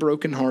near to the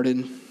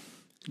brokenhearted.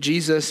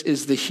 Jesus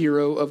is the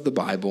hero of the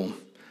Bible.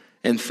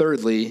 And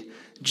thirdly,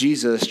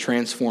 Jesus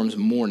transforms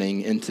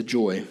mourning into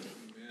joy.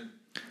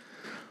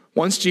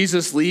 Once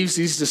Jesus leaves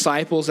these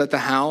disciples at the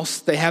house,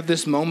 they have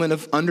this moment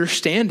of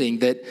understanding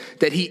that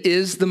he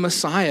is the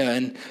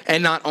Messiah,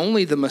 and not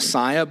only the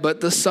Messiah,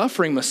 but the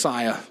suffering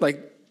Messiah.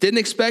 Like, didn't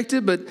expect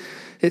it, but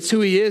it's who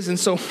he is. And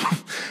so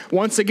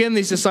once again,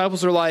 these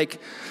disciples are like,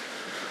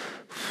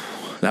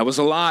 that was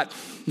a lot.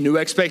 New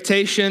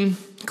expectation.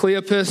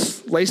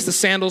 Cleopas, lace the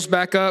sandals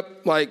back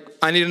up. Like,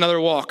 I need another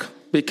walk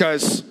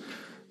because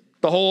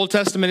the whole Old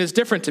Testament is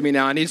different to me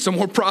now. I need some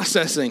more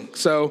processing.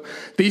 So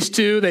these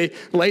two, they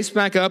lace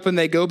back up and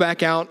they go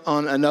back out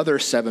on another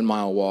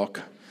 7-mile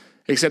walk.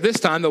 Except this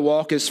time the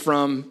walk is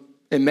from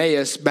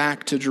Emmaus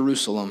back to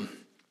Jerusalem.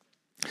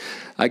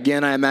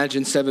 Again, I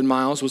imagine 7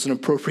 miles was an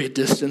appropriate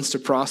distance to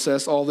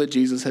process all that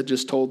Jesus had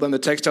just told them. The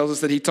text tells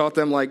us that he taught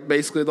them like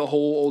basically the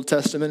whole Old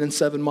Testament in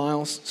 7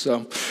 miles.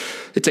 So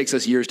it takes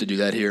us years to do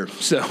that here.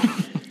 So,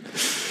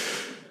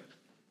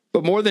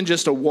 but more than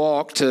just a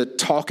walk to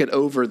talk it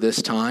over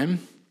this time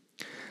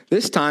they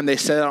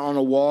set out on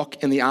a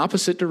walk in the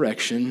opposite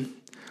direction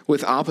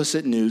with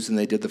opposite news than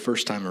they did the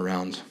first time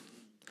around.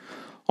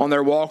 On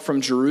their walk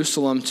from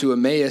Jerusalem to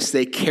Emmaus,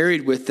 they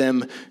carried with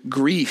them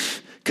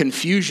grief,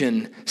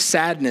 confusion,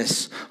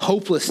 sadness,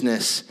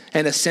 hopelessness,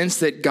 and a sense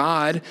that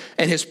God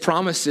and his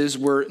promises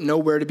were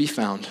nowhere to be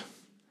found.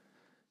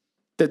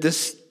 That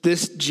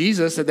this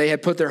Jesus that they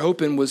had put their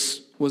hope in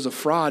was a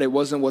fraud. It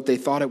wasn't what they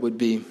thought it would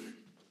be.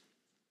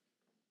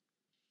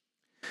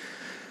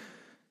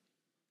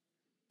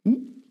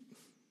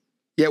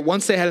 Yet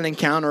once they had an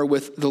encounter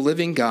with the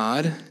living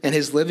God and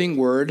his living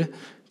word,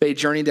 they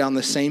journeyed down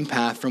the same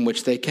path from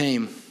which they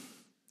came.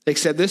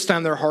 Except this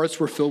time their hearts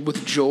were filled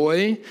with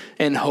joy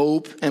and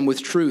hope and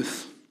with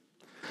truth.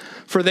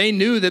 For they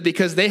knew that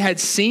because they had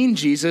seen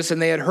Jesus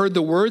and they had heard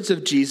the words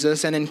of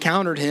Jesus and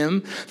encountered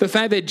him, the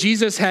fact that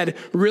Jesus had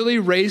really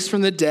raised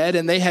from the dead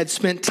and they had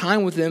spent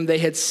time with him, they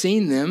had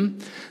seen them,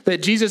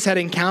 that Jesus had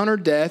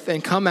encountered death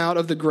and come out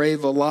of the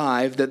grave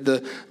alive, that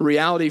the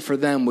reality for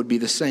them would be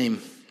the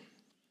same.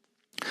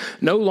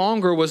 No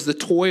longer was the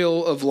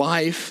toil of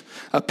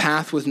life a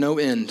path with no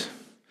end.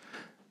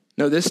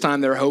 No, this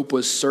time their hope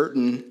was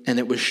certain and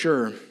it was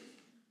sure.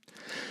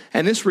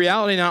 And this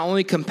reality not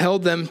only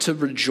compelled them to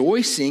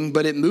rejoicing,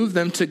 but it moved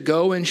them to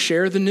go and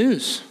share the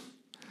news.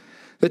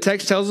 The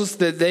text tells us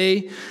that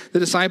the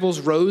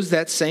disciples rose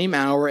that same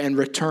hour and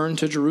returned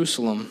to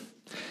Jerusalem.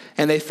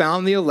 And they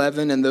found the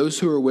 11 and those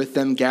who were with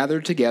them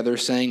gathered together,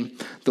 saying,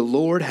 "The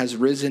Lord has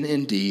risen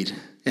indeed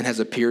and has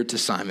appeared to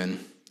Simon."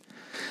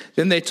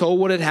 Then they told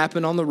what had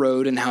happened on the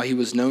road and how he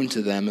was known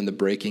to them in the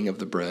breaking of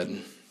the bread.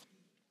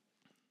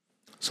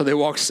 So they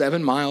walked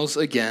 7 miles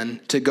again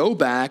to go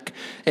back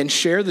and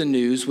share the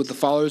news with the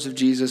followers of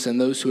Jesus and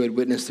those who had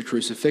witnessed the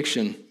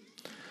crucifixion.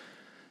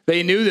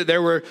 They knew that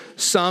there were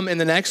some in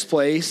the next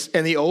place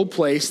and the old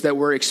place that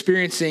were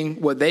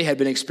experiencing what they had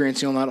been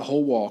experiencing on that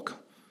whole walk.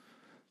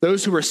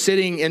 Those who were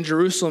sitting in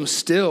Jerusalem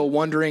still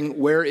wondering,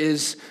 where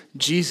is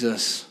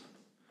Jesus?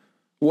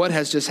 What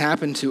has just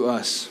happened to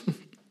us?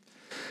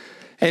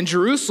 And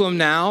Jerusalem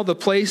now, the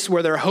place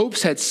where their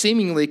hopes had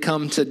seemingly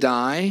come to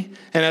die,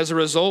 and as a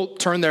result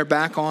turned their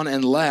back on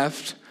and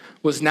left,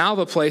 was now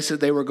the place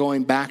that they were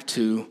going back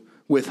to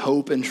with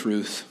hope and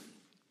truth.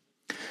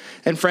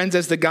 And friends,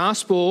 as the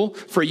gospel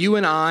for you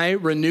and I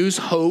renews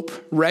hope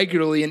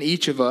regularly in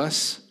each of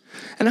us,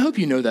 and I hope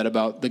you know that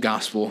about the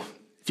gospel.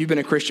 If you've been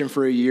a Christian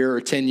for a year or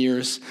 10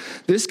 years,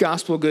 this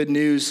gospel good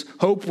news,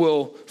 hope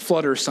will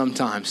flutter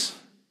sometimes.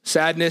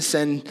 Sadness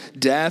and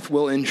death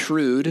will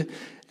intrude,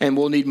 and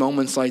we'll need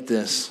moments like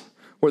this,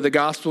 where the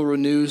gospel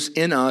renews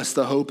in us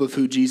the hope of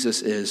who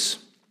Jesus is.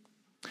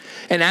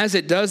 And as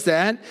it does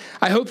that,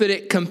 I hope that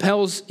it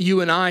compels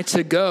you and I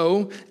to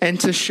go and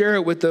to share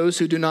it with those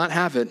who do not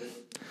have it.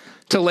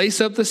 To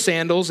lace up the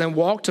sandals and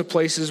walk to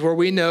places where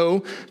we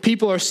know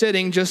people are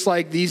sitting just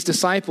like these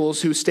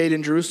disciples who stayed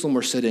in Jerusalem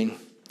were sitting.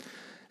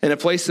 In a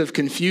place of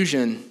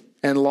confusion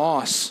and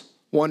loss,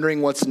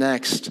 wondering what's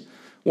next.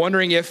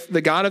 Wondering if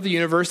the God of the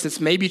universe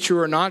that's maybe true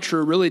or not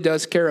true really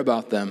does care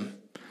about them.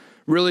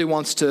 Really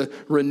wants to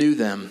renew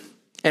them,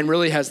 and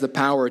really has the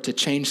power to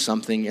change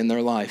something in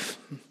their life.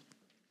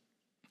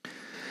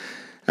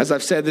 As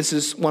I've said, this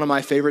is one of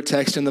my favorite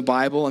texts in the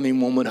Bible. I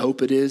mean, one would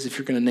hope it is if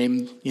you're going to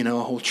name,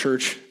 a whole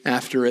church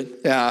after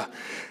it.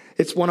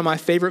 It's one of my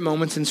favorite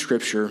moments in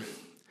Scripture.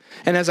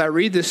 And as I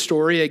read this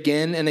story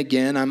again and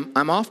again,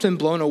 I'm often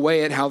blown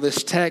away at how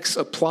this text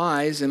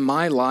applies in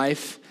my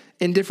life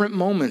in different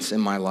moments in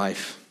my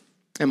life,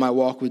 in my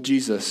walk with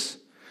Jesus.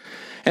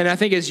 And I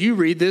think as you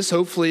read this,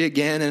 hopefully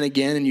again and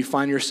again, and you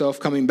find yourself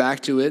coming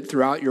back to it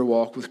throughout your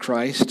walk with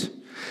Christ,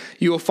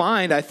 you will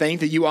find, I think,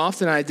 that you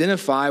often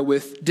identify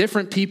with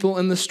different people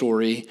in the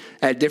story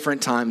at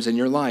different times in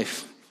your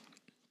life.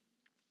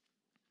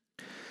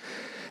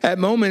 At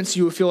moments,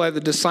 you will feel like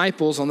the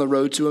disciples on the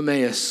road to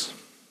Emmaus,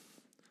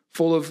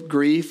 full of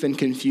grief and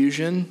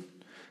confusion,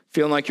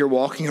 feeling like you're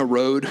walking a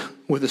road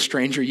with a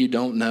stranger you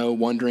don't know,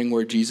 wondering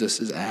where Jesus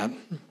is at.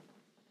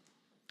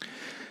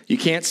 You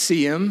can't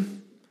see him.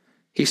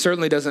 He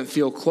certainly doesn't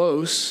feel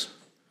close.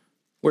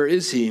 Where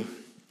is he?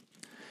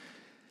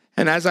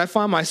 And as I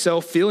find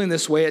myself feeling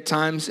this way at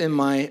times in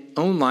my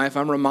own life,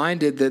 I'm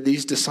reminded that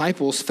these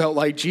disciples felt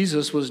like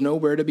Jesus was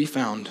nowhere to be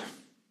found,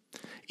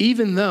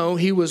 even though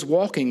he was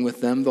walking with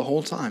them the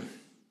whole time.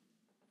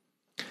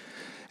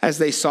 As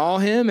they saw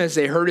him, as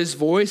they heard his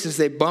voice, as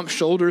they bumped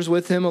shoulders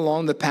with him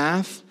along the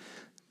path,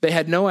 they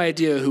had no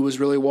idea who was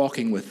really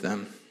walking with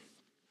them.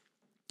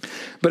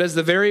 But as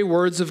the very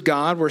words of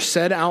God were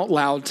said out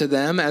loud to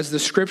them, as the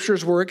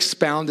scriptures were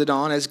expounded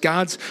on, as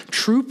God's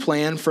true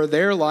plan for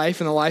their life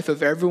and the life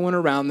of everyone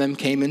around them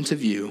came into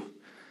view,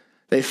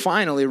 they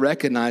finally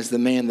recognized the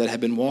man that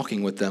had been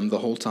walking with them the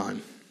whole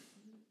time.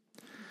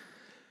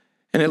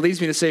 And it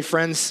leads me to say,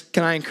 friends,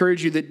 can I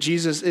encourage you that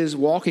Jesus is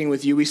walking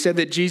with you? We said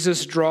that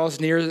Jesus draws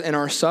near in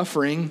our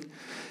suffering.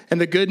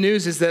 And the good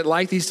news is that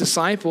like these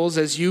disciples,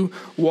 as you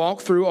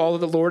walk through all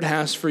that the Lord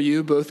has for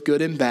you, both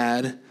good and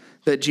bad,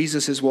 that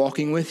Jesus is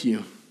walking with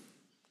you.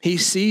 He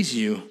sees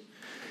you.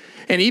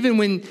 And even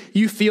when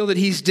you feel that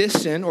he's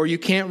distant or you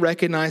can't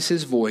recognize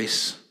his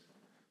voice,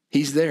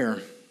 he's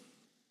there.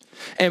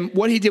 And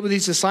what he did with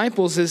these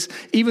disciples is,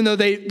 even though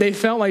they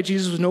felt like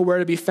Jesus was nowhere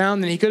to be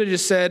found, then he could have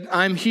just said,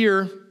 I'm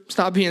here,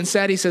 stop being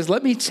sad. He says,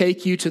 let me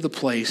take you to the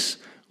place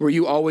where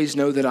you always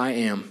know that I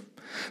am.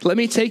 Let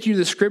me take you to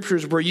the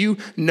scriptures where you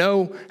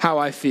know how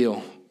I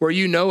feel, where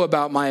you know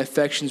about my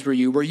affections for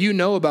you, where you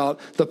know about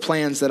the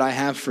plans that I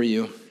have for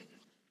you.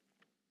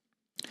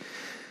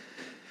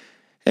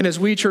 And as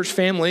we, church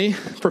family,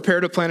 prepare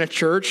to plant a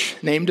church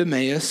named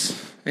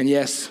Emmaus, and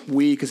yes,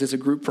 we, because it's a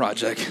group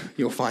project,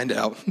 you'll find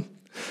out.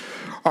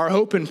 Our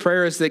hope and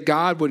prayer is that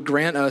God would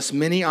grant us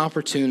many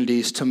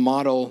opportunities to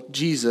model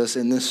Jesus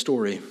in this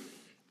story.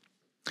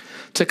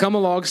 To come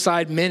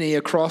alongside many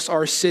across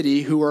our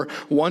city who are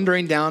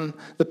wandering down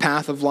the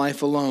path of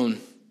life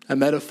alone, a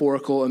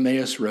metaphorical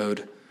Emmaus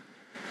road.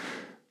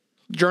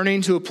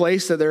 Journeying to a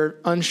place that they're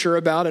unsure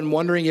about and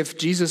wondering if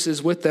Jesus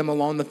is with them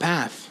along the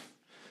path.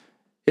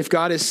 If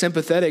God is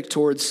sympathetic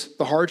towards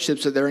the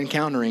hardships that they're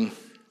encountering.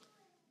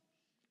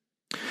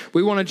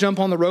 We want to jump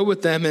on the road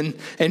with them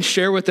and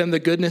share with them the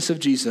goodness of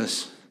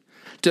Jesus.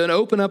 To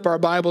open up our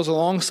Bibles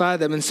alongside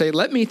them and say,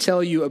 let me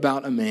tell you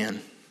about a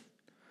man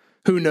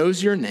who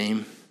knows your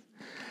name,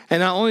 And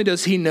not only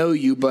does he know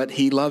you, but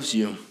he loves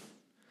you.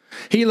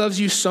 He loves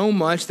you so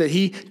much that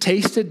he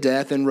tasted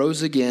death and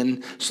rose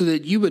again so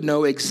that you would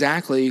know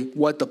exactly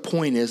what the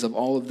point is of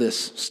all of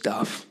this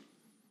stuff.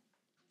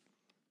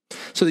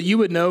 So that you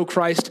would know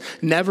Christ's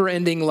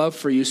never-ending love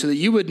for you, so that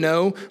you would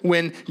know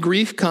when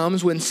grief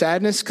comes, when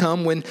sadness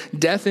comes, when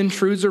death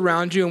intrudes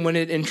around you, and when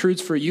it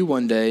intrudes for you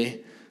one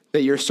day,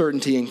 that your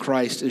certainty in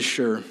Christ is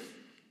sure.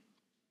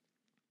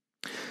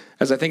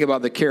 As I think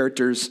about the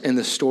characters in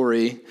the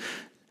story,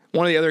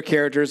 one of the other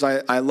characters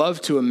I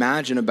love to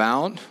imagine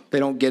about, they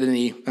don't get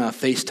any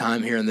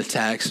FaceTime here in the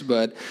text,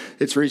 but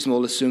it's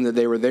reasonable to assume that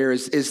they were there,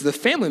 is the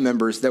family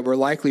members that were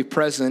likely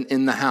present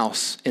in the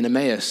house in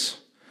Emmaus.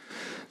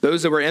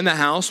 Those that were in the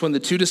house when the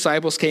two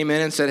disciples came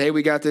in and said, hey,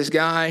 we got this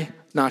guy,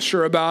 not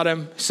sure about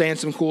him, saying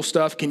some cool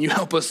stuff. Can you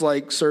help us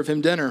serve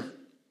him dinner?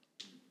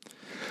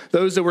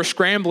 Those that were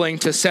scrambling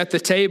to set the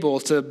table,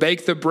 to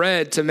bake the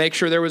bread, to make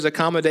sure there was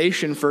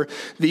accommodation for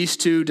these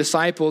two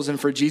disciples and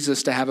for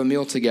Jesus to have a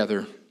meal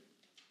together.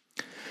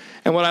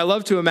 And what I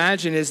love to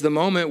imagine is the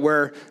moment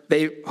where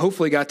they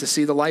hopefully got to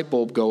see the light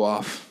bulb go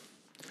off,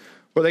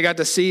 where they got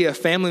to see a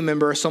family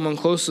member or someone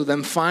close to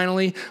them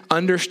finally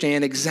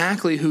understand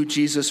exactly who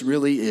Jesus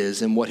really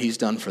is and what he's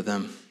done for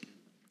them.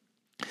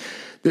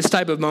 This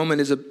type of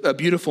moment is a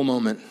beautiful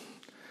moment.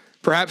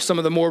 Perhaps some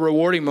of the more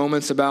rewarding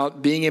moments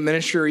about being a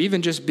minister or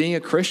even just being a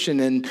Christian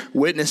and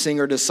witnessing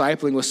or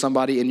discipling with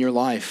somebody in your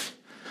life.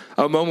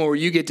 A moment where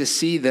you get to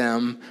see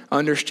them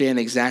understand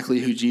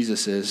exactly who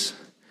Jesus is.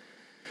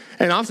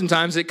 And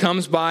oftentimes it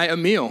comes by a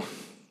meal.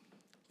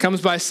 It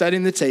comes by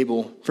setting the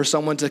table for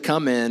someone to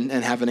come in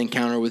and have an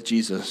encounter with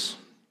Jesus.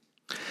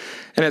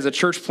 And as a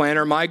church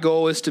planner, my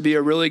goal is to be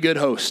a really good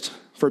host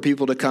for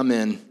people to come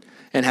in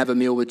and have a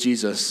meal with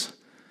Jesus.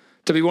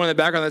 To be one in the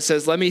background that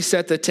says, let me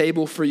set the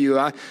table for you.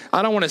 I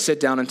don't want to sit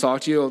down and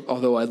talk to you,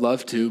 although I'd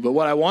love to. But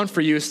what I want for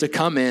you is to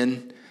come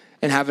in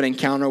and have an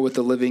encounter with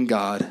the living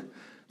God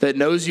that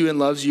knows you and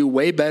loves you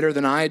way better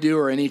than I do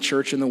or any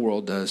church in the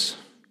world does.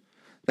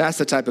 That's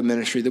the type of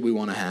ministry that we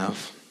want to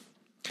have.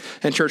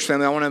 And church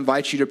family, I want to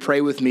invite you to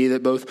pray with me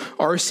that both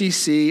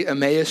RCC,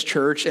 Emmaus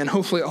Church, and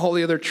hopefully all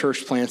the other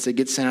church plants that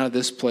get sent out of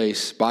this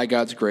place by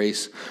God's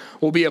grace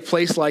will be a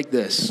place like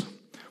this,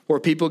 where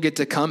people get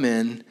to come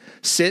in,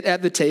 sit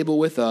at the table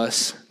with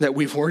us that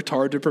we've worked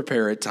hard to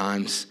prepare at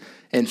times,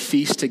 and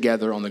feast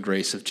together on the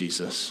grace of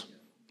Jesus.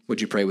 Would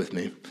you pray with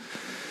me?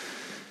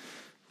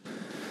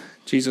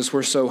 Jesus,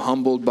 we're so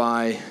humbled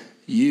by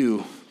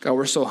you. God,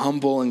 we're so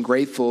humble and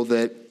grateful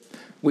that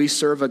we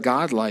serve a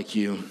God like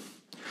you,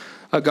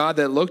 a God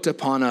that looked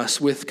upon us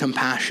with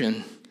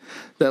compassion,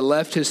 that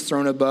left his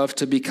throne above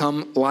to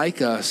become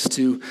like us,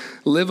 to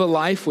live a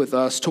life with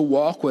us, to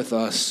walk with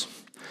us,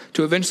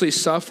 to eventually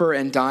suffer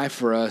and die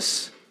for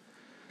us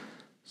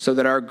so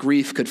that our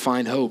grief could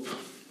find hope.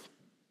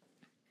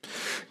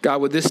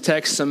 God, would this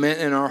text cement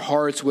in our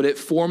hearts, would it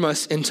form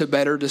us into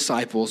better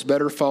disciples,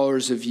 better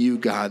followers of you,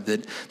 God,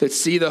 that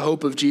see the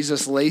hope of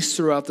Jesus laced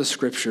throughout the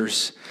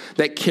scriptures,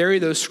 that carry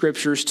those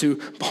scriptures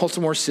to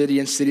Baltimore City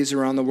and cities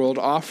around the world,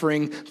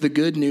 offering the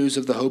good news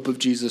of the hope of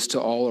Jesus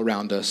to all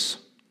around us.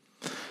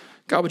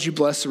 God, would you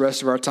bless the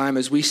rest of our time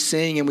as we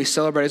sing and we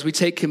celebrate, as we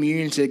take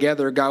communion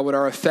together. God, would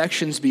our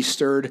affections be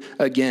stirred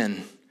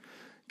again?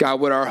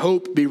 God, would our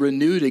hope be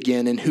renewed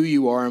again in who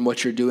you are and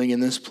what you're doing in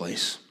this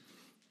place?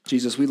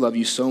 Jesus, we love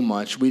you so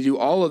much. We do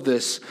all of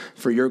this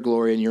for your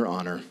glory and your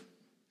honor.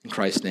 In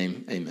Christ's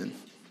name, amen.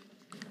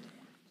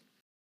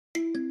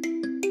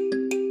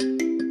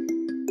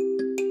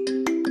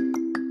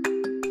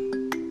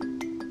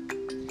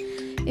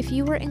 If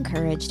you were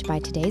encouraged by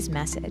today's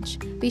message,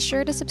 be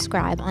sure to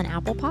subscribe on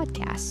Apple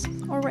Podcasts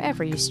or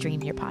wherever you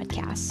stream your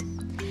podcasts.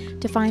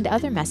 To find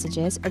other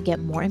messages or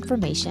get more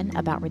information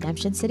about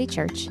Redemption City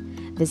Church,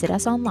 visit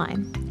us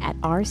online at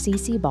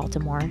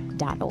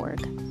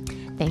rccbaltimore.org.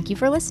 Thank you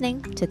for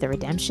listening to the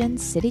Redemption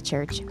City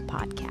Church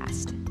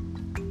podcast.